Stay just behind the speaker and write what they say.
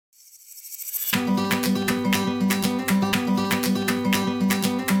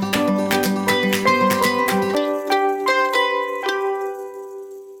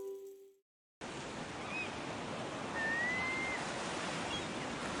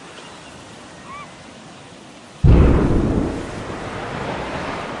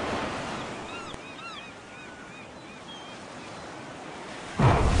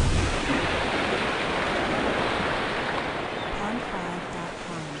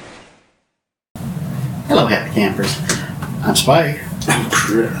Hello, happy campers. I'm Spike. I'm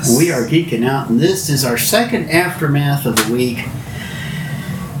Chris. We are geeking out, and this is our second aftermath of the week.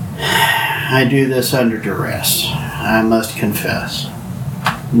 I do this under duress, I must confess.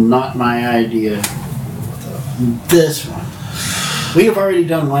 Not my idea. This one. We have already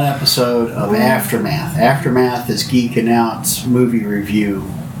done one episode of Aftermath. Aftermath is Geeking Out's movie review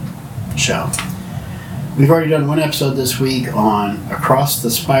show. We've already done one episode this week on Across the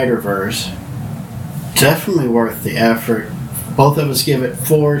Spider-Verse. Definitely worth the effort. Both of us give it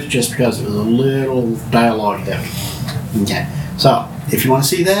 4s just because it was a little dialogue heavy. Okay, so if you want to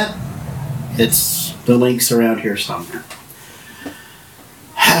see that, the link's around here somewhere.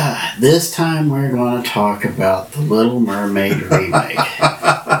 This time we're going to talk about the Little Mermaid remake.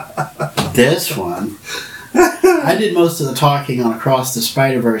 This one, I did most of the talking on Across the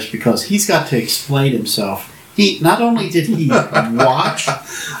Spider-Verse because he's got to explain himself. He not only did he watch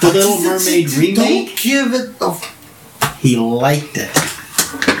the Little Mermaid remake, don't give it the... he liked it.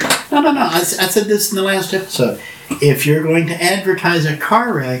 No. I said this in the last episode. If you're going to advertise a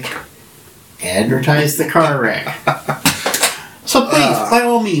car wreck, advertise the car wreck. So please, by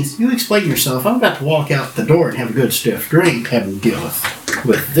all means, you explain yourself. I'm about to walk out the door and have a good stiff drink, having to deal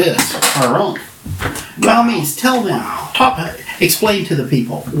with this, our own. By all means, tell them, explain to the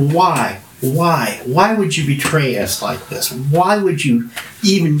people, why would you betray us like this? Why would you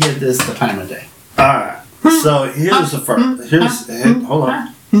even give this the time of day? Alright, so here's the first. Hold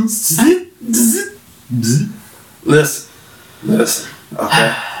on. Listen.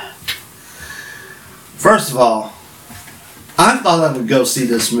 Okay. First of all, I thought I would go see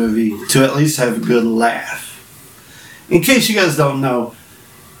this movie to at least have a good laugh. In case you guys don't know,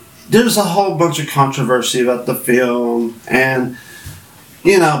 there's a whole bunch of controversy about the film and,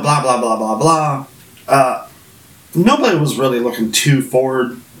 blah, blah, blah, blah, blah. Nobody was really looking too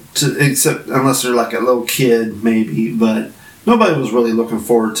forward to, except unless they're like a little kid, maybe, but nobody was really looking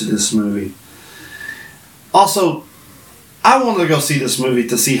forward to this movie. Also, I wanted to go see this movie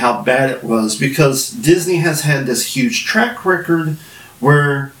to see how bad it was because Disney has had this huge track record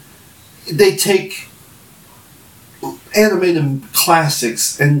where they take animated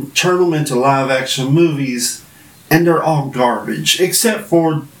classics and turn them into live-action movies, and they're all garbage, except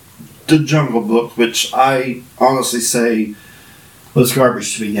for The Jungle Book, which I honestly say was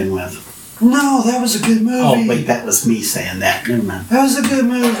garbage to begin with. No, that was a good movie. Oh, wait, that was me saying that. Never mind. That was a good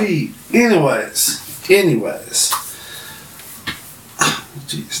movie. Anyways.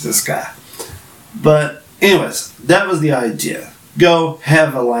 Jeez, this guy. But, anyways, that was the idea. Go,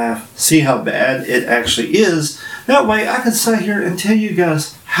 have a laugh, see how bad it actually is. That way I can sit here and tell you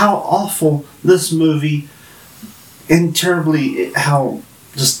guys how awful this movie and terribly, how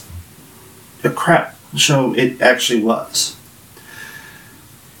just a crap show it actually was.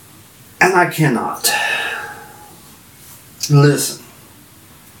 And I cannot. Listen.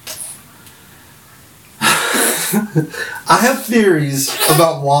 I have theories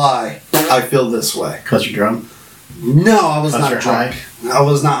about why I feel this way. Because you're drunk? No, I was not drunk. High? I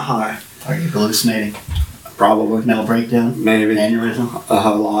was not high. Are you hallucinating? Probably. Mental breakdown? Maybe. Aneurysm? A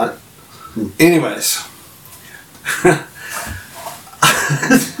whole lot. Anyways.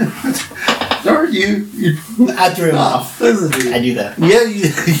 Or you I threw him off. I do that. Yeah, you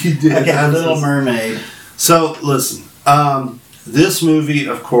did. Okay, The Little Mermaid. So, listen. This movie,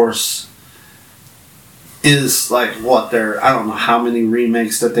 of course, is like what I don't know how many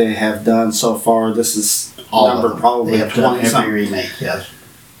remakes that they have done so far. This is number probably they have done 20 something. Every remake, yes.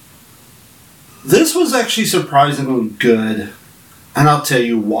 This was actually surprisingly good, and I'll tell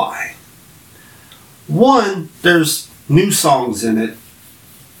you why. One, there's new songs in it.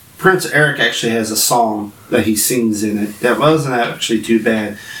 Prince Eric actually has a song that he sings in it that wasn't actually too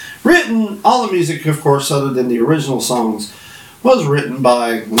bad. All the music, of course, other than the original songs, was written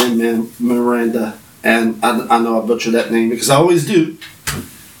by Lin-Manuel Miranda. And I know I butchered that name because I always do.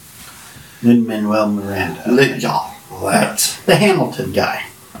 Lin-Manuel Miranda. The Hamilton guy.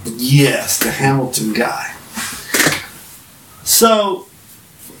 Yes, the Hamilton guy. So,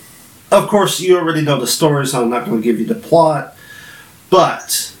 of course, you already know the story, so I'm not going to give you the plot.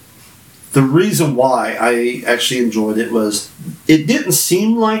 But the reason why I actually enjoyed it was it didn't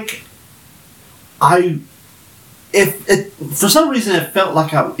seem like for some reason it felt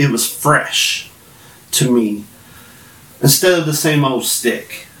like it was fresh to me instead of the same old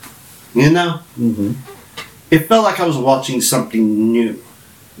stick, Mm-hmm. It felt like I was watching something new.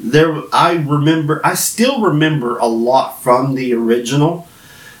 I still remember a lot from the original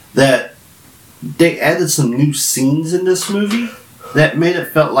that they added some new scenes in this movie that made it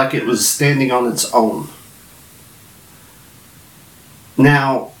felt like it was standing on its own.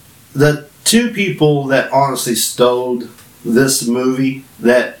 Now, the two people that honestly stole this movie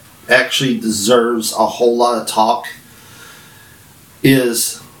that actually deserves a whole lot of talk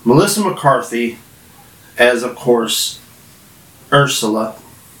is Melissa McCarthy as, of course, Ursula.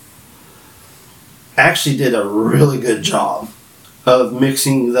 Actually did a really good job of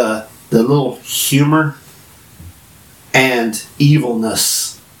mixing the little humor and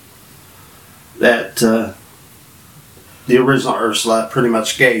evilness that the original Ursula pretty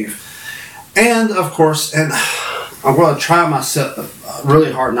much gave. And, of course, and I'm going to try myself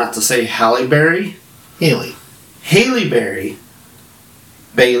really hard not to say Halle Berry. Halle Berry.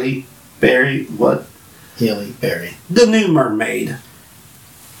 Bailey. Berry. What? Halle Berry. The new mermaid.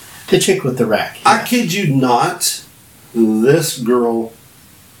 The chick with the rack. Yeah. I kid you not. This girl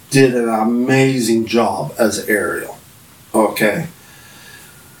did an amazing job as Ariel. Okay.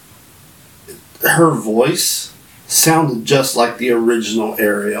 Her voice sounded just like the original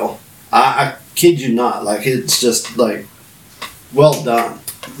Ariel. I kid you not. Like, it's just like, well done.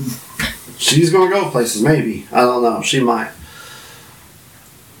 She's going to go places, maybe. I don't know. She might.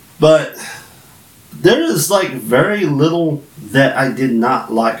 But there is like very little that I did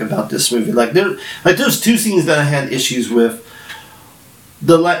not like about this movie. There's two scenes that I had issues with.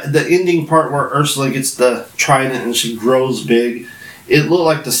 The ending part where Ursula gets the trident and she grows big. It looked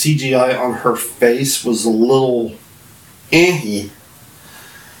like the CGI on her face was a little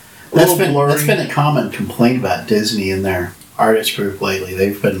That's been a common complaint about Disney and their artist group lately.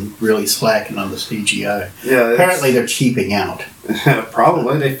 They've been really slacking on the CGI. Yeah, apparently they're cheaping out.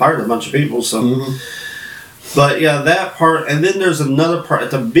 Probably. They fired a bunch of people, so. Mm-hmm. But yeah, that part, and then there's another part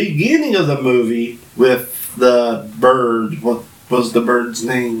at the beginning of the movie with the bird. What was the bird's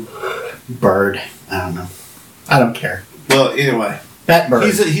name? Bird. I don't know. I don't care. Well, anyway, that bird.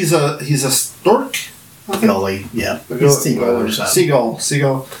 He's a stork. Gully, yeah. Seagull.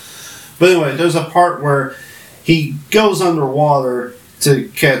 But anyway, there's a part where he goes underwater to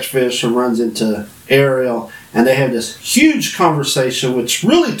catch fish and runs into Ariel, and they have this huge conversation, which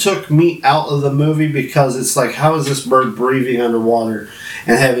really took me out of the movie because it's like, how is this bird breathing underwater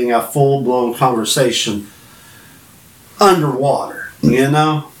and having a full-blown conversation underwater, you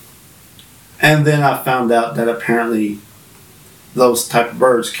know? And then I found out that apparently those type of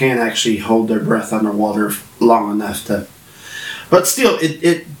birds can actually hold their breath underwater long enough to... But still,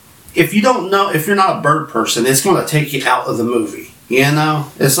 if you don't know, if you're not a bird person, it's going to take you out of the movie, you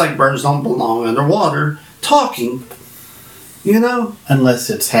know? It's like birds don't belong underwater talking, you know? Unless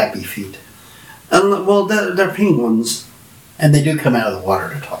it's Happy Feet. Well, they're penguins. And they do come out of the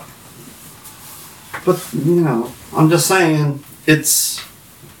water to talk. But, you know, I'm just saying, it was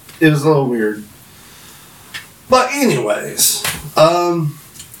a little weird. But anyways, now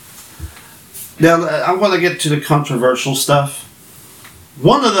I'm going to get to the controversial stuff.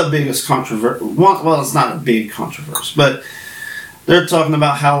 One of the biggest well, it's not a big controversy, but they're talking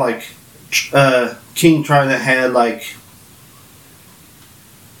about how, like, King Trident had, like,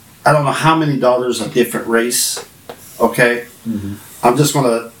 I don't know how many daughters of different race, okay? Mm-hmm. I'm just going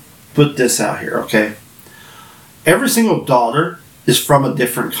to put this out here, okay? Every single daughter is from a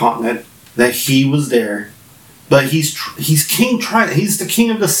different continent that he was there, but he's King Trident. He's the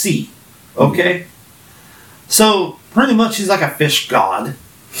king of the sea, okay? So pretty much he's like a fish god,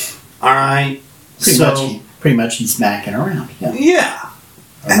 all right? Pretty much he's smacking around. Yeah.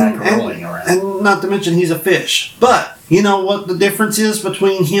 Rolling around. And not to mention he's a fish. But you know what the difference is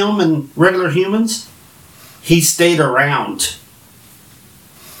between him and regular humans? He stayed around.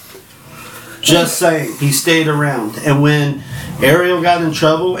 Just saying, he stayed around. And when Ariel got in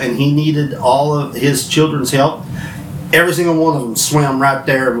trouble and he needed all of his children's help, every single one of them swam right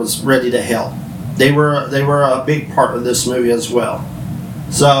there and was ready to help. They were a big part of this movie as well.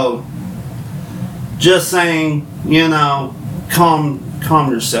 So, just saying, you know,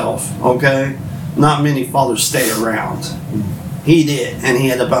 calm yourself, okay? Not many fathers stay around. He did, and he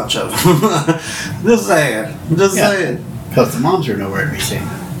had a bunch of them. Just saying. Because the moms are nowhere to be seen.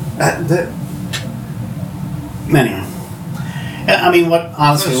 Anyway. I mean,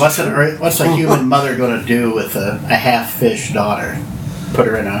 what's a human mother going to do with a half-fish daughter? Put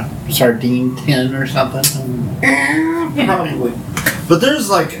her in a sardine tin or something? Probably. But there's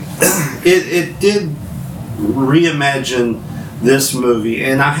like, it did reimagine this movie,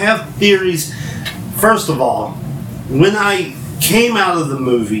 and I have theories. First of all, when I came out of the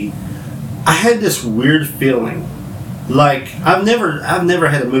movie, I had this weird feeling, like I've never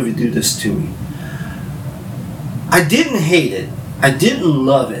had a movie do this to me. I didn't hate it, I didn't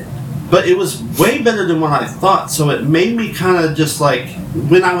love it, but it was way better than what I thought. So it made me kind of just like,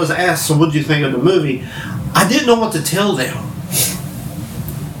 when I was asked, so what did you think of the movie? I didn't know what to tell them.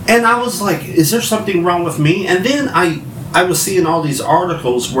 And I was like, is there something wrong with me? And then I was seeing all these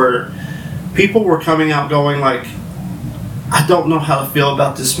articles where people were coming out going like, I don't know how to feel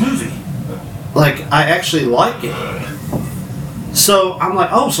about this movie. Like, I actually like it. So I'm like,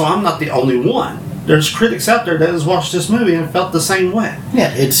 oh, so I'm not the only one. There's critics out there that has watched this movie and felt the same way.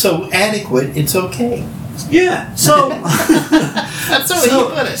 Yeah, it's so adequate, it's okay. Yeah, so that's the way you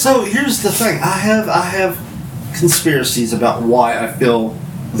put it. So here's the thing: I have conspiracies about why I feel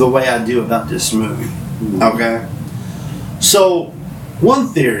the way I do about this movie. Okay, so one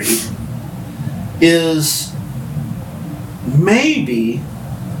theory is maybe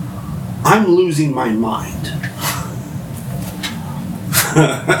I'm losing my mind.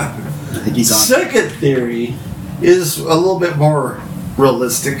 Second theory is a little bit more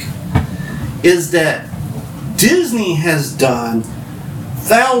realistic. Is that Disney has done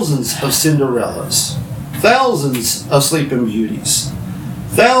thousands of Cinderellas, thousands of Sleeping Beauties,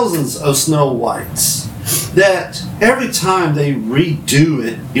 thousands of Snow Whites, that every time they redo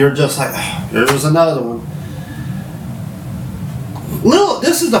it, you're just like, oh, there's another one.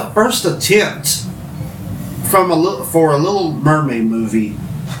 This is the first attempt for a Little Mermaid movie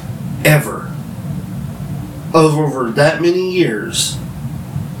ever. Over that many years.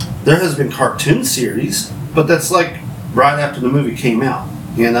 There has been cartoon series, but that's like right after the movie came out,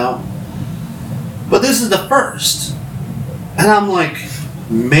 you know? But this is the first. And I'm like,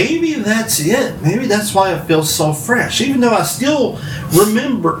 maybe that's it. Maybe that's why it feels so fresh. Even though I still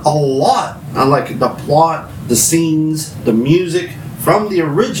remember a lot. I like the plot, the scenes, the music from the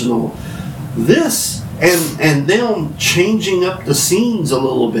original. This and them changing up the scenes a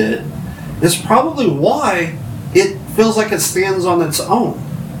little bit is probably why it feels like it stands on its own.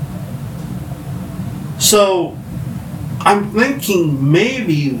 So, I'm thinking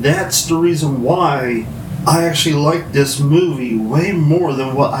maybe that's the reason why I actually like this movie way more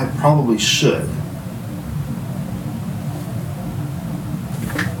than what I probably should.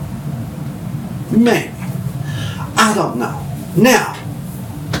 Maybe. I don't know. Now,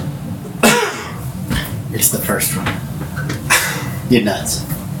 it's the first one. You're nuts.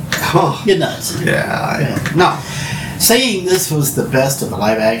 Oh, You're nuts. yeah. No. Saying this was the best of the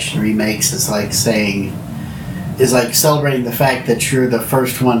live action remakes is like celebrating the fact that you're the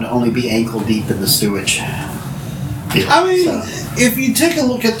first one to only be ankle deep in the sewage. I mean, if you take a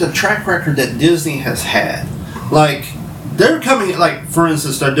look at the track record that Disney has had, like, they're coming, like, for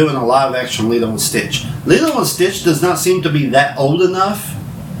instance, they're doing a live action Lilo and Stitch. Lilo and Stitch does not seem to be that old enough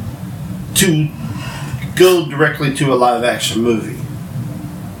to go directly to a live action movie.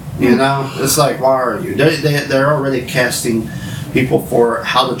 You know, it's like, why are you? They're already casting people for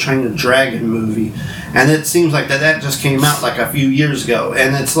How to Train a Dragon movie, and it seems like that just came out like a few years ago,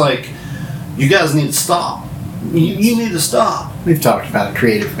 and it's like, you guys need to stop. You need to stop. We've talked about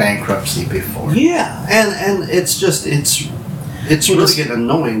creative bankruptcy before. Yeah, and it's just it's really getting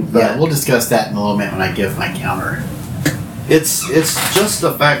annoying. But yeah, we'll discuss that in a little bit when I give my counter. It's just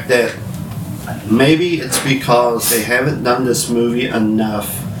the fact that maybe it's because they haven't done this movie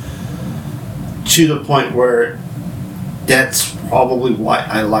enough to the point where that's probably why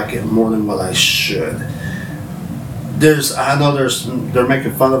I like it more than what I should. They're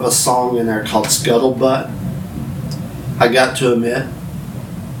making fun of a song in there called Scuttlebutt. I got to admit,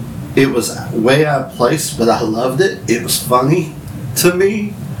 it was way out of place, but I loved it. It was funny to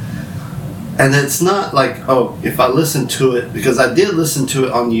me. And it's not like, oh, if I listen to it, because I did listen to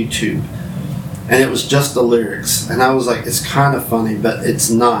it on YouTube, and it was just the lyrics, and I was like, it's kind of funny, but it's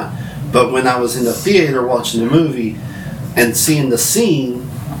not. But when I was in the theater watching the movie and seeing the scene,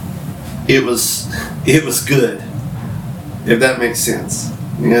 it was good, if that makes sense,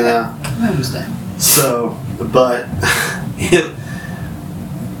 you know. I understand. So, but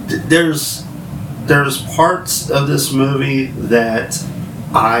there's parts of this movie that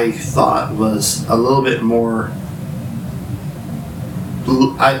I thought was a little bit more.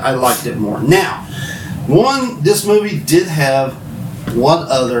 I liked it more. Now, this movie did have one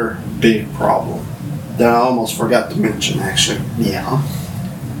other big problem that I almost forgot to mention, actually. Yeah.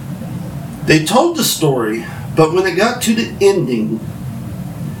 They told the story, but when it got to the ending,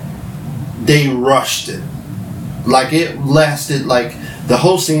 they rushed it. Like, it lasted, like, the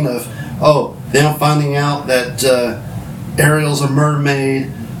whole scene of, them finding out that Ariel's a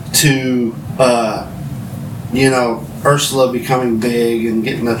mermaid, to, Ursula becoming big and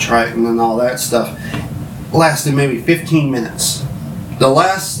getting a Triton and all that stuff, lasted maybe 15 minutes. The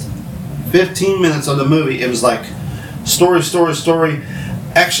last 15 minutes of the movie, it was like story,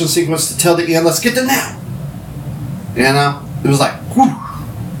 action sequence to tell the end. Let's get to now. You know, it was like, whew.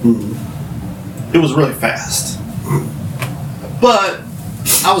 It was really fast. But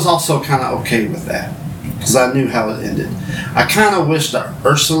I was also kind of okay with that because I knew how it ended. I kind of wish the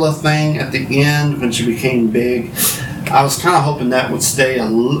Ursula thing at the end when she became big, I was kind of hoping that would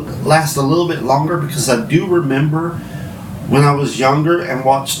last a little bit longer because I do remember when I was younger and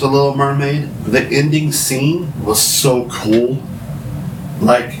watched The Little Mermaid, the ending scene was so cool.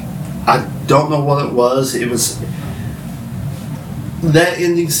 Like, I don't know what it was. That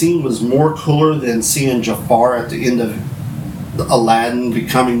ending scene was more cooler than seeing Jafar at the end of Aladdin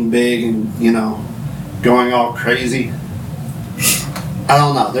becoming big and, going all crazy. I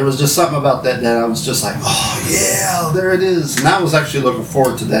don't know. There was just something about that I was just like, oh yeah, there it is. And I was actually looking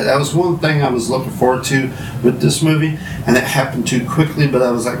forward to that. That was one thing I was looking forward to with this movie, and it happened too quickly, but I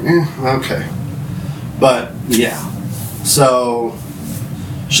was like, okay. But yeah. So,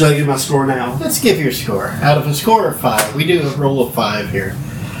 should I give my score now? Let's give your score. Out of a score of 5, we do a roll of 5 here.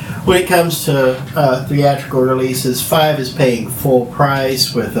 When it comes to theatrical releases, 5 is paying full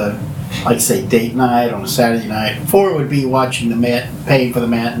price with date night on a Saturday night. 4 would be watching paying for the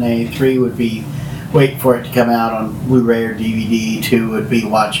matinee. 3 would be waiting for it to come out on Blu-ray or DVD. 2 would be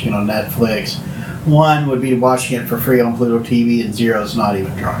watching it on Netflix. 1 would be watching it for free on Pluto TV, and 0 is not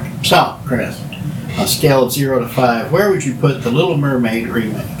even trying. So, Chris, on a scale of 0 to 5, where would you put The Little Mermaid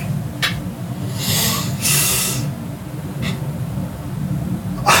remake?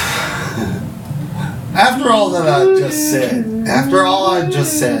 After all that I just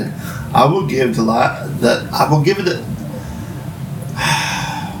said, I will give it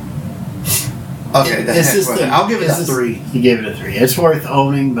I'll give it a 3. You gave it a 3. It's worth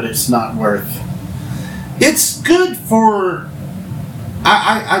owning, but it's not worth. It's good for.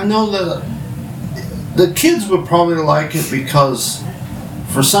 I know that the kids would probably like it because,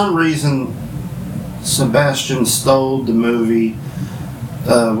 for some reason, Sebastian stole the movie.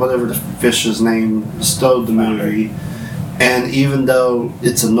 Whatever the fish's name, stole the movie. And even though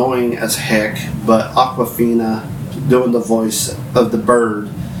it's annoying as heck, but Awkwafina doing the voice of the bird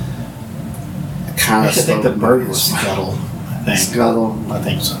kind of. I think the bird was Scuttle. Scuttle. I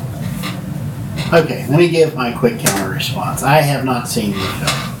think so. Okay, let me give my quick counter response. I have not seen the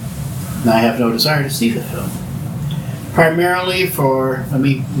film, and I have no desire to see the film. Primarily for let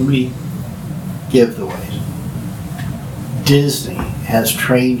me give the ways. Disney has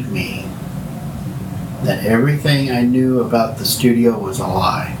trained me that everything I knew about the studio was a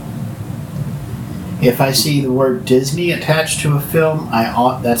lie. If I see the word Disney attached to a film,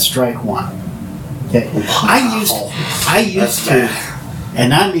 that's strike 1. Okay. Wow. I used to,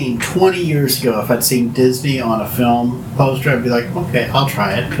 and I mean 20 years ago, if I'd seen Disney on a film poster, I'd be like, okay, I'll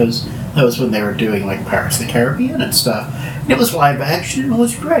try it, because that was when they were doing like Pirates of the Caribbean and stuff. And it was live action, and it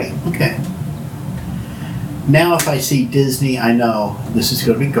was great. Okay. Now if I see Disney, I know this is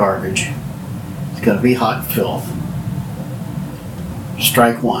going to be garbage. It's going to be hot filth.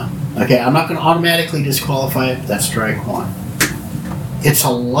 Strike 1. Okay, I'm not going to automatically disqualify it, but that's strike 1. It's a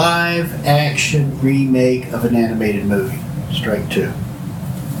live action remake of an animated movie. Strike 2.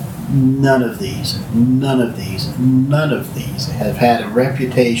 None of these have had a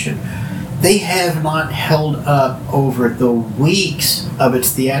reputation. They have not held up over the weeks of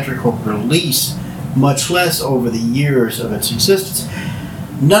its theatrical release, much less over the years of its existence.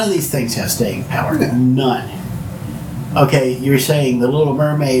 None of these things have staying power. None. Okay, you're saying The Little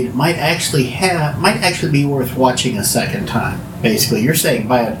Mermaid might actually be worth watching a second time. Basically, you're saying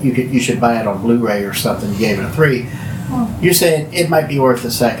you should buy it on Blu-ray or something. You gave it a 3. You're saying it might be worth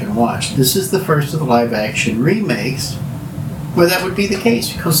a second watch. This is the first of the live-action remakes where that would be the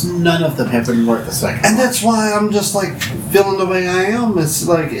case, because none of them have been worth a second. And that's why I'm just like feeling the way I am. It's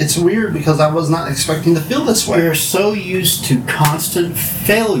like, it's weird because I was not expecting to feel this way. You're so used to constant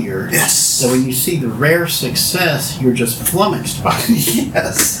failure that when you see the rare success, you're just flummoxed by it.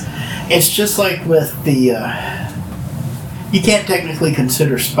 Yes. It's just like with the... you can't technically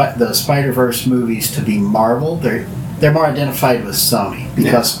consider the Spider-Verse movies to be Marvel. They're more identified with Sony,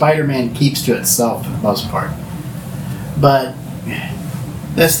 because Spider-Man keeps to itself for the most part. But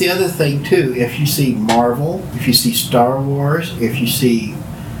that's the other thing too. If you see Marvel, if you see Star Wars, if you see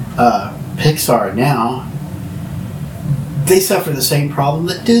Pixar now, they suffer the same problem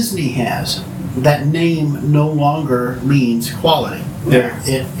that Disney has. That name no longer means quality.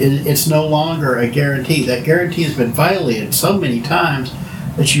 It's no longer a guarantee. That guarantee has been violated so many times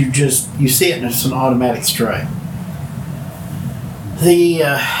that you see it and it's an automatic strike.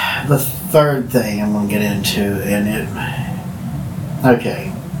 The third thing I'm going to get into,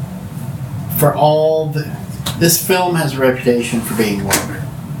 this film has a reputation for being woke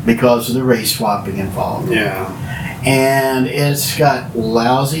because of the race swapping involved. Yeah. And it's got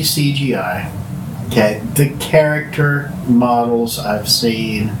lousy CGI, Okay, the character models I've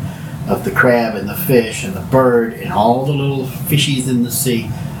seen of the crab and the fish and the bird and all the little fishies in the sea,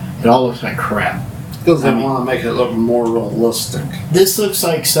 it all looks like crap. Because they want to make it look more realistic. This looks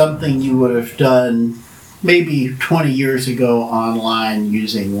like something you would have done maybe 20 years ago online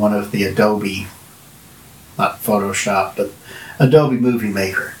using one of the Adobe, not Photoshop, but Adobe Movie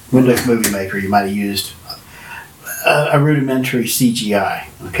Maker, Windows Movie Maker. You might have used a rudimentary CGI,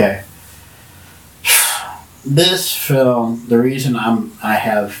 okay? This film, the reason I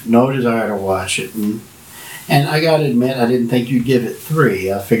have no desire to watch it, and I gotta admit, I didn't think you'd give it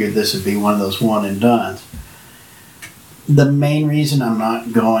 3. I figured this would be one of those one and dones. The main reason I'm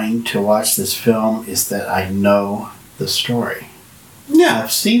not going to watch this film is that I know the story. Yeah.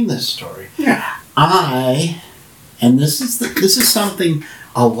 I've seen this story. Yeah. And this is something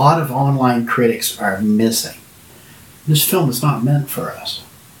a lot of online critics are missing. This film is not meant for us.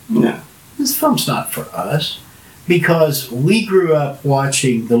 Yeah. This film's not for us because we grew up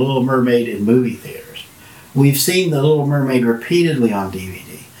watching The Little Mermaid in movie theaters. We've seen The Little Mermaid repeatedly on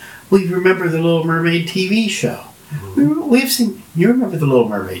DVD. We remember The Little Mermaid TV show. We've seen. You remember The Little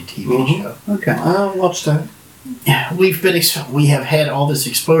Mermaid TV show? Okay. I watched that. We have had all this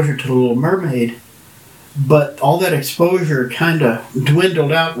exposure to The Little Mermaid, but all that exposure kind of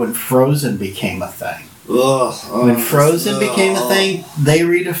dwindled out when Frozen became a thing. When Frozen became a thing, they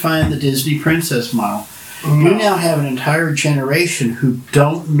redefined the Disney princess model. You now have an entire generation who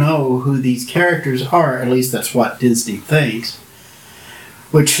don't know who these characters are. At least that's what Disney thinks.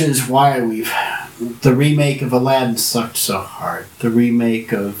 Which is why the remake of Aladdin sucked so hard. The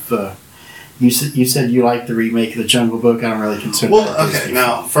remake of you said you liked the remake of The Jungle Book. I don't really consider that okay. Disney.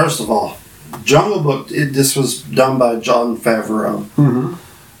 Now, first of all, Jungle Book. This was done by Jon Favreau. Mm-hmm.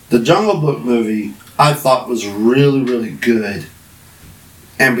 The Jungle Book movie I thought was really, really good.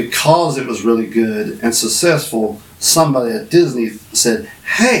 And because it was really good and successful, somebody at Disney said,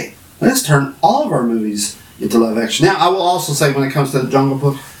 hey, let's turn all of our movies into live action. Now, I will also say when it comes to The Jungle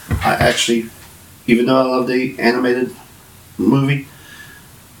Book, I actually, even though I love the animated movie,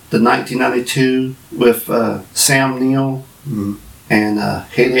 the 1992 with Sam Neill and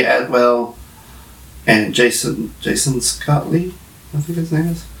Haley Atwell and Jason Scott Lee, I think his name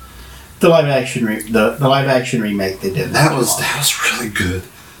is. The live action remake they did. That was really good.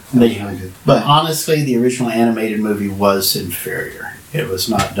 Really good. But honestly, the original animated movie was inferior. It was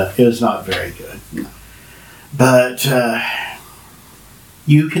not very good. No. But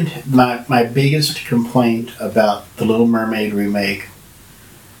my biggest complaint about the Little Mermaid remake.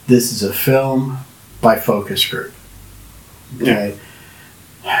 This is a film by focus group. Okay.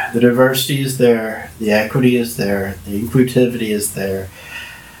 Yeah. The diversity is there. The equity is there. The inclusivity is there.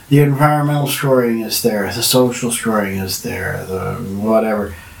 The environmental scoring is there, the social scoring is there, the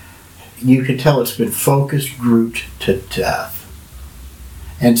whatever. You can tell it's been focus grouped to death.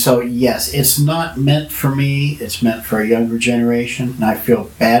 And so, yes, it's not meant for me, it's meant for a younger generation, and I feel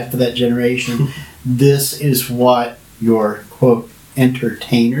bad for that generation. This is what your, quote,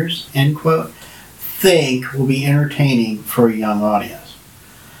 entertainers, end quote, think will be entertaining for a young audience.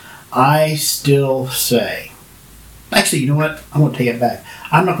 I still say, actually, you know what? I'm going to take it back.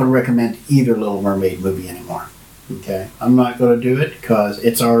 I'm not going to recommend either Little Mermaid movie anymore. Okay? I'm not going to do it because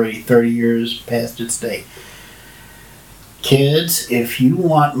it's already 30 years past its date. Kids, if you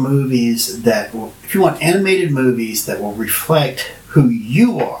want animated movies that will reflect who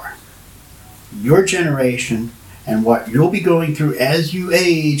you are, your generation, and what you'll be going through as you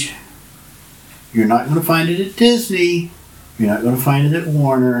age, you're not going to find it at Disney. You're not going to find it at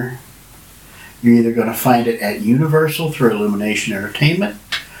Warner. You're either going to find it at Universal through Illumination Entertainment,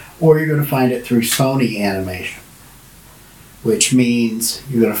 or you're going to find it through Sony Animation. Which means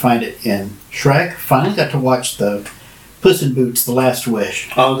you're going to find it in Shrek. Finally got to watch the Puss in Boots, The Last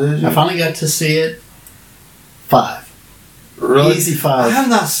Wish. Oh, did you? I finally got to see it. 5. Really? Easy 5. I have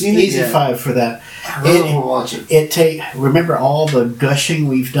not seen it Easy yet. 5 for that. I really want to watch it. Remember all the gushing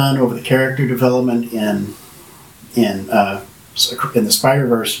we've done over the character development in the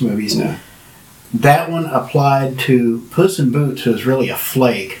Spider-Verse movies. Yeah. That one applied to Puss in Boots, who is really a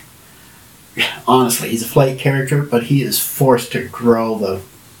flake. Honestly, he's a flake character, but he is forced to grow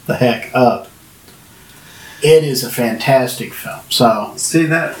the heck up. It is a fantastic film. So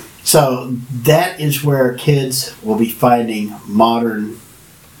that is where kids will be finding modern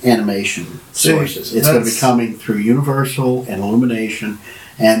animation sources. It's going to be coming through Universal and Illumination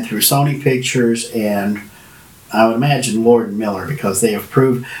and through Sony Pictures and I would imagine Lord & Miller, because they have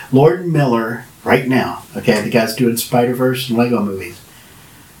proved Lord & Miller right now, okay, the guys doing Spider-Verse and Lego movies,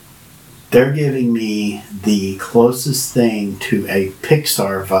 they're giving me the closest thing to a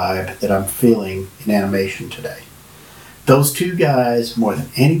Pixar vibe that I'm feeling in animation today. Those two guys, more than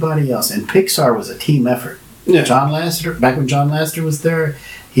anybody else, and Pixar was a team effort. Yeah. John Lasseter, back when John Lasseter was there,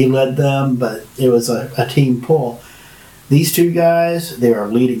 he led them, but it was a team pull. These two guys, they are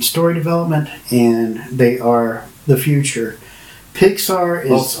leading story development, and they are the future. Pixar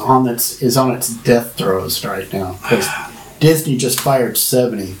is on its death throes right now because Disney just fired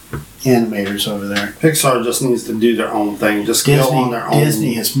 70 animators over there. Pixar just needs to do their own thing. Just go on their own.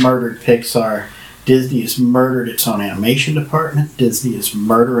 Disney has murdered Pixar. Disney has murdered its own animation department. Disney is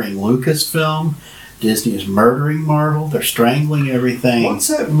murdering Lucasfilm. Disney is murdering Marvel. They're strangling everything. What's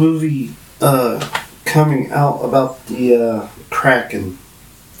that movie coming out about the Kraken?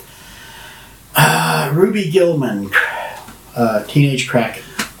 Ruby Gillman, Teenage Kraken.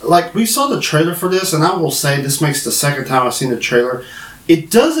 Like, we saw the trailer for this, and I will say this makes the second time I've seen the trailer. It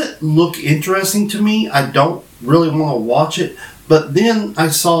doesn't look interesting to me. I don't really want to watch it. But then I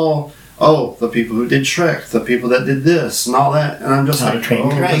saw, the people who did Shrek, the people that did this, and all that. And I'm just like,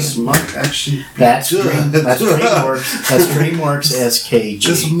 this might actually be good. That's DreamWorks. That's DreamWorks SKG.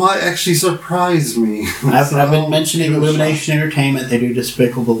 This might actually surprise me. I've been mentioning Illumination Entertainment. They do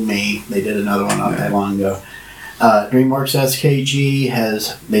Despicable Me. They did another one not that long ago. DreamWorks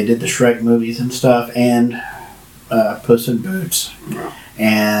SKG they did the Shrek movies and stuff, and Puss in Boots. Yeah.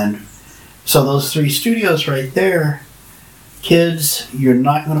 And so those three studios right there, kids, you're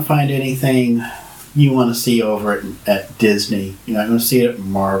not going to find anything you want to see over at Disney. You're not going to see it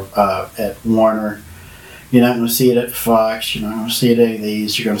at Warner. You're not going to see it at Fox. You're not going to see it at any of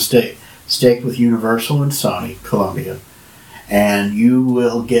these. You're going to stick with Universal and Sony, Columbia. And you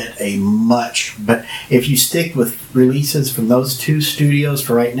will get but if you stick with releases from those two studios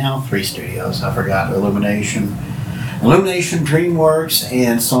for right now, three studios, I forgot, Illumination, DreamWorks,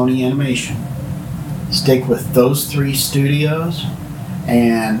 and Sony Animation. Stick with those three studios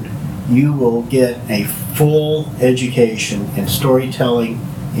and you will get a full education in storytelling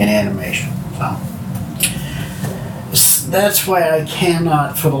and animation. So that's why I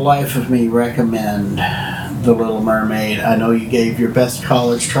cannot for the life of me recommend The Little Mermaid. I know you gave your best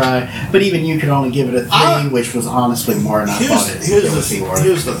college try, but even you could only give it a 3, which was honestly more than I thought it would be worth.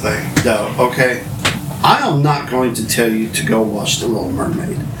 Here's the thing, though, okay? I am not going to tell you to go watch The Little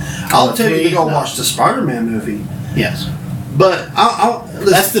Mermaid. I'll tell you to go watch the Spider-Man movie. Yes. But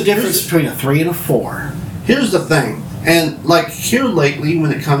that's the difference between a 3 and a 4. Here's the thing. And like here lately,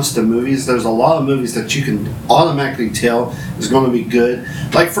 when it comes to movies, there's a lot of movies that you can automatically tell is going to be good.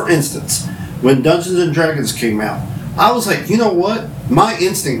 Like for instance, when Dungeons and Dragons came out, I was like, you know what? My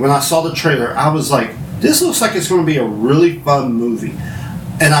instinct when I saw the trailer, I was like, this looks like it's going to be a really fun movie.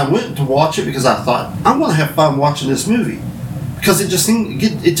 And I went to watch it because I thought I'm going to have fun watching this movie because it just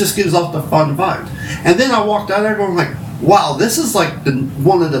gives off the fun vibe. And then I walked out there going like, wow, this is like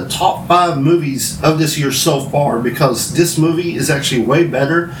one of the top 5 movies of this year so far because this movie is actually way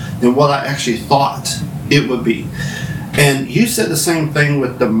better than what I actually thought it would be. And you said the same thing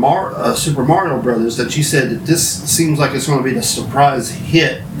with the Super Mario Brothers, that you said that this seems like it's going to be the surprise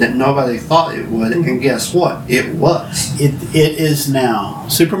hit that nobody thought it would, and guess what? It was. It is now.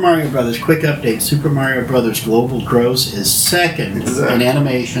 Super Mario Brothers, quick update, Super Mario Brothers global gross is second in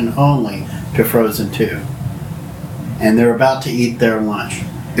animation only to Frozen 2. And they're about to eat their lunch.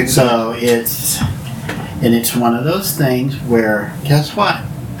 Exactly. So it's one of those things where, guess what?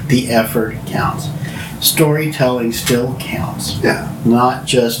 The effort counts. Storytelling still counts. Yeah. Not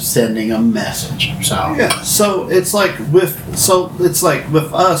just sending a message. So yeah. So it's like with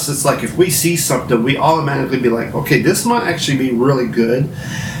us, it's like if we see something, we automatically be like, okay, this might actually be really good.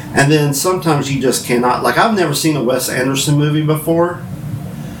 And then sometimes you just cannot. Like I've never seen a Wes Anderson movie before,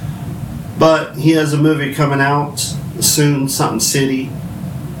 but he has a movie coming out soon, something City,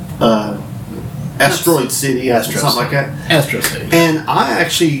 Asteroid City, something like that. Astro City. And I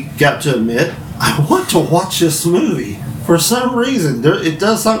actually got to admit, I want to watch this movie. For some reason, it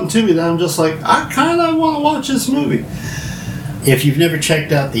does something to me that I'm just like, I kind of want to watch this movie. If you've never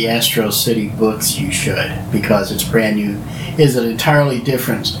checked out the Astro City books, you should, because it's brand new. It's an entirely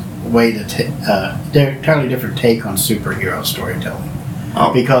different way entirely different take on superhero storytelling.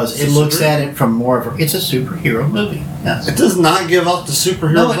 Oh, because it looks at it from more of it's a superhero movie. Yes. It does not give off the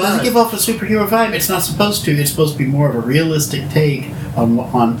superhero vibe. No, it doesn't give off a superhero vibe. It's not supposed to. It's supposed to be more of a realistic take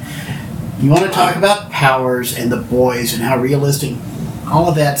on you want to talk about powers and the boys and how realistic all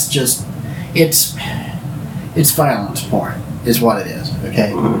of that's just it's violence porn is what it is,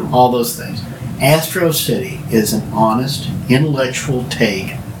 okay? All those things. Astro City is an honest, intellectual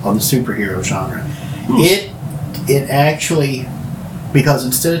take on the superhero genre. It actually Because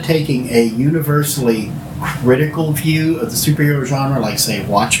instead of taking a universally critical view of the superhero genre, like, say,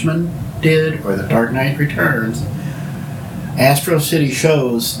 Watchmen did, or The Dark Knight Returns, Astro City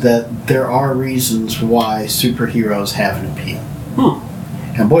shows that there are reasons why superheroes have an appeal.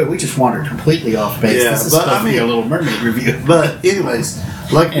 And boy, we just wandered completely off base. Yeah, this is but supposed I to be mean, a Little Mermaid review. But anyways,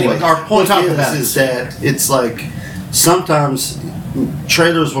 our point is that it's like sometimes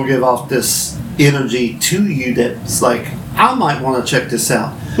trailers will give off this energy to you that's like, I might want to check this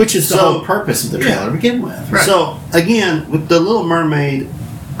out. Which is the whole purpose of the trailer to begin with. Right. So, again, with The Little Mermaid,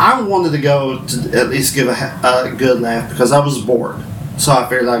 I wanted to go to at least give a good laugh because I was bored. So I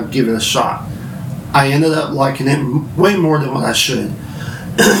figured I'd give it a shot. I ended up liking it way more than what I should.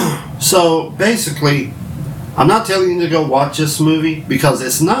 So, basically, I'm not telling you to go watch this movie because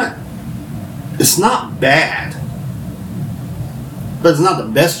it's not bad. But it's not the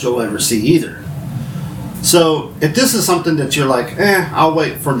best you'll ever see either. So, if this is something that you're like, I'll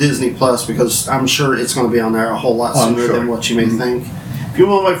wait for Disney Plus because I'm sure it's going to be on there a whole lot sooner than what you may think. If you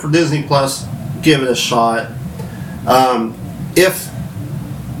want to wait for Disney Plus, give it a shot. If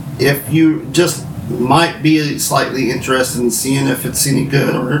you just might be slightly interested in seeing if it's any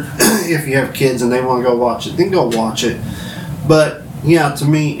good, or if you have kids and they want to go watch it, then go watch it. But, yeah, to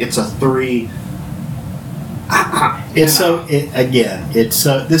me, it's a 3. This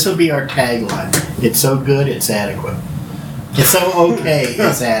will be our tagline. It's so good, it's adequate. It's so okay,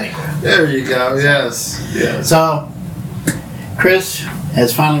 it's adequate. There you go. Yes. So, Chris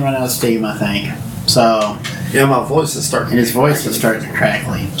has finally run out of steam, I think. So, yeah, my voice is starting. And his voice is starting to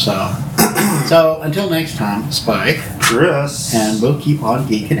crackly. So until next time, Spike, Chris, and we'll keep on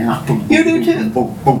geeking out. You do too.